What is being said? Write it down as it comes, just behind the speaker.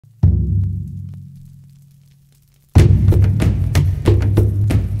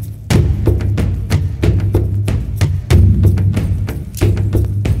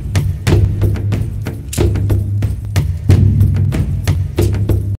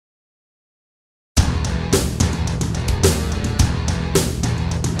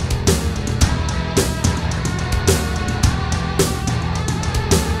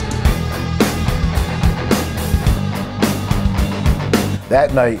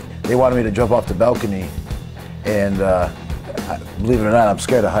that night, they wanted me to jump off the balcony, and believe it or not, I'm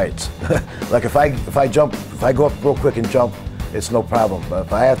scared of heights. Like if I go up real quick and jump, it's no problem. But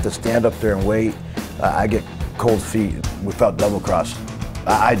if I have to stand up there and wait, I get cold feet. We felt double-crossed.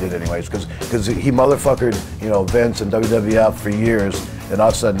 I did anyways, because he motherfuckered, you know, Vince and WWF for years, and all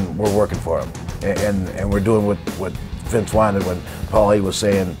of a sudden we're working for him, and we're doing what Vince wanted when Paulie was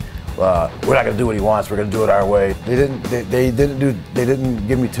saying, we're not going to do what he wants. We're going to do it our way. They didn't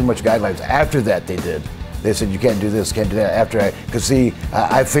give me too much guidelines. After that, they did. They said you can't do this, can't do that. After because see,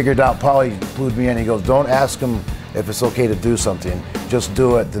 I figured out. Paulie clued me in. He goes, don't ask them if it's okay to do something. Just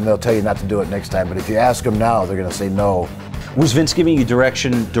do it. Then they'll tell you not to do it next time. But if you ask them now, they're going to say no. Was Vince giving you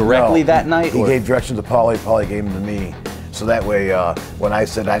direction directly that night? He gave direction to Paulie. Paulie gave them to me. So that way, when I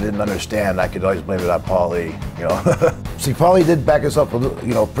said I didn't understand, I could always blame it on Paulie, you know. See, Paulie did back us up,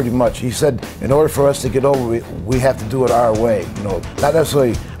 you know, pretty much. He said, in order for us to get over, we have to do it our way, you know. Not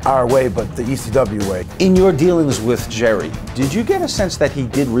necessarily our way, but the ECW way. In your dealings with Jerry, did you get a sense that he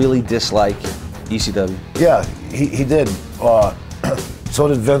did really dislike ECW? Yeah, he did. So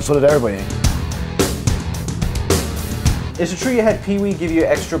did Vince, so did everybody. Is it true you had Pee Wee give you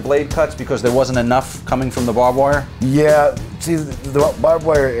extra blade cuts because there wasn't enough coming from the barbed wire? Yeah, see, the barbed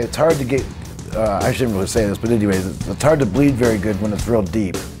wire, it's hard to get, I shouldn't really say this, but anyways, it's hard to bleed very good when it's real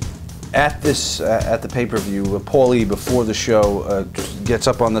deep. At the pay-per-view, Paulie, before the show, gets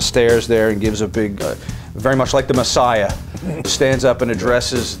up on the stairs there and gives a big, very much like the Messiah, stands up and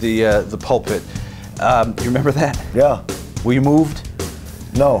addresses the pulpit. You remember that? Yeah. Were you moved?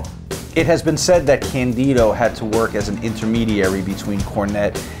 No. It has been said that Candido had to work as an intermediary between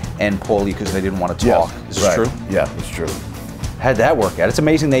Cornette and Paulie because they didn't want to talk. Yes, Is this true? Yeah, it's true. How'd that work out? It's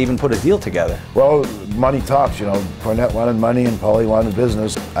amazing they even put a deal together. Well, money talks, you know. Cornette wanted money and Paulie wanted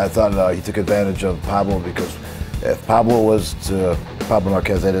business. I thought he took advantage of Pablo because if Pablo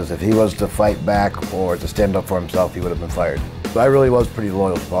Marquez, that is, if he was to fight back or to stand up for himself, he would have been fired. But I really was pretty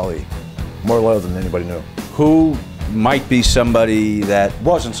loyal to Paulie, more loyal than anybody knew. Who might be somebody that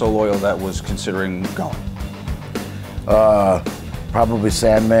wasn't so loyal that was considering going? Probably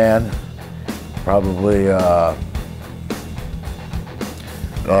Sandman, probably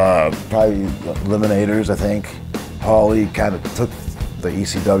Eliminators, I think. Paulie kind of took the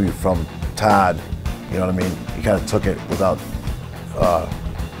ECW from Todd, you know what I mean? He kind of took it without,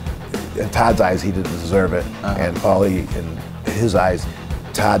 in Todd's eyes, he didn't deserve it, and Paulie, in his eyes,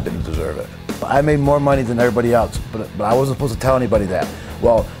 Todd didn't deserve it. I made more money than everybody else, but I wasn't supposed to tell anybody that.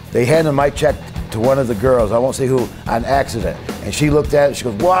 Well, they handed my check to one of the girls, I won't say who, on accident. And she looked at it, she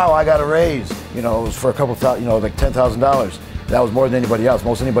goes, wow, I got a raise. You know, it was for a couple thousand, you know, like $10,000. That was more than anybody else.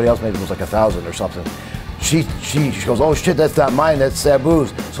 Most anybody else made was like 1,000 or something. She goes, oh shit, that's not mine, that's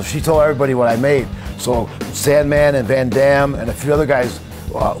Sabu's. So she told everybody what I made. So Sandman and Van Dam and a few other guys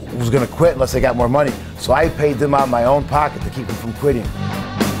was gonna quit unless they got more money. So I paid them out of my own pocket to keep them from quitting.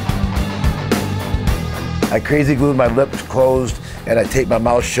 I crazy glued my lips closed and I taped my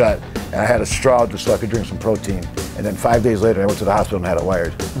mouth shut and I had a straw just so I could drink some protein. And then 5 days later I went to the hospital and had it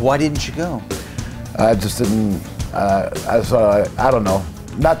wired. Why didn't you go? I just didn't, I don't know.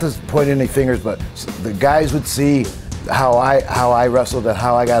 Not to point any fingers, but the guys would see how I wrestled and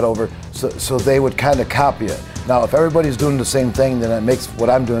how I got over, so they would kind of copy it. Now, if everybody's doing the same thing, then it makes what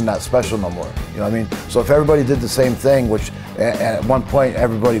I'm doing not special no more. You know what I mean? So if everybody did the same thing, which at one point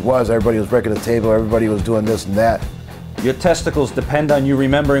everybody was breaking the table, everybody was doing this and that. Your testicles depend on you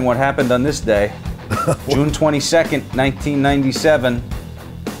remembering what happened on this day. June 22nd, 1997.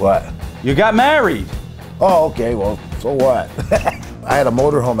 What? You got married. Oh, okay, well, so what? I had a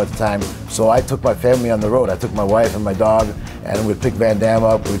motorhome at the time, so I took my family on the road. I took my wife and my dog, and we'd pick Van Dam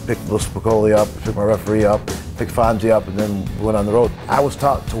up, we'd pick Louis Piccoli up, pick my referee up, pick Fonzie up, and then we went on the road. I was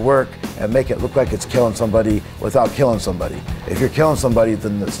taught to work and make it look like it's killing somebody without killing somebody. If you're killing somebody,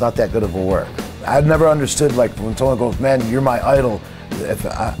 then it's not that good of a work. I've never understood, like, when someone goes, man, you're my idol.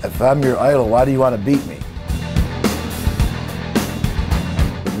 If I'm your idol, why do you want to beat me?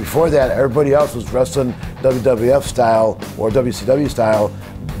 Before that, everybody else was wrestling WWF style or WCW style,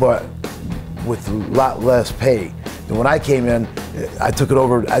 but with a lot less pay. And when I came in, I took it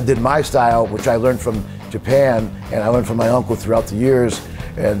over, I did my style, which I learned from Japan, and I learned from my uncle throughout the years,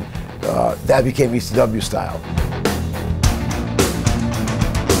 and that became ECW style.